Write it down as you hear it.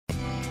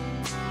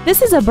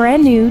This is a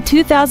brand new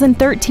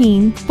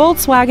 2013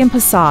 Volkswagen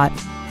Passat.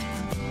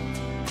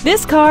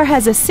 This car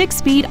has a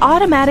 6-speed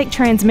automatic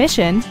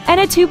transmission and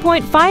a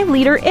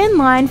 2.5-liter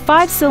inline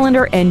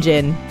 5-cylinder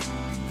engine.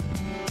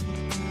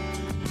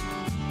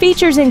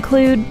 Features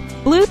include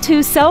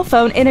Bluetooth cell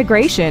phone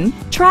integration,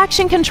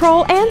 traction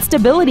control and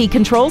stability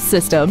control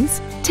systems,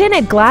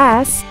 tinted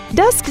glass,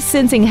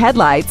 dusk-sensing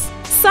headlights,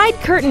 side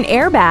curtain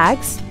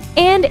airbags,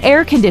 and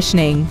air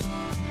conditioning.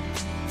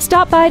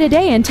 Stop by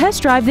today and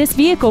test drive this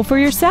vehicle for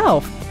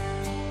yourself.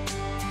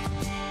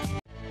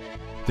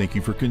 Thank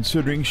you for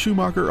considering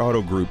Schumacher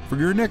Auto Group for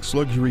your next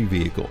luxury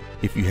vehicle.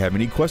 If you have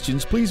any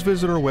questions, please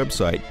visit our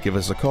website, give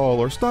us a call,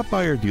 or stop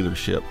by our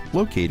dealership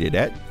located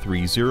at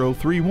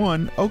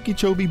 3031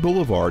 Okeechobee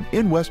Boulevard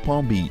in West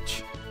Palm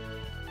Beach.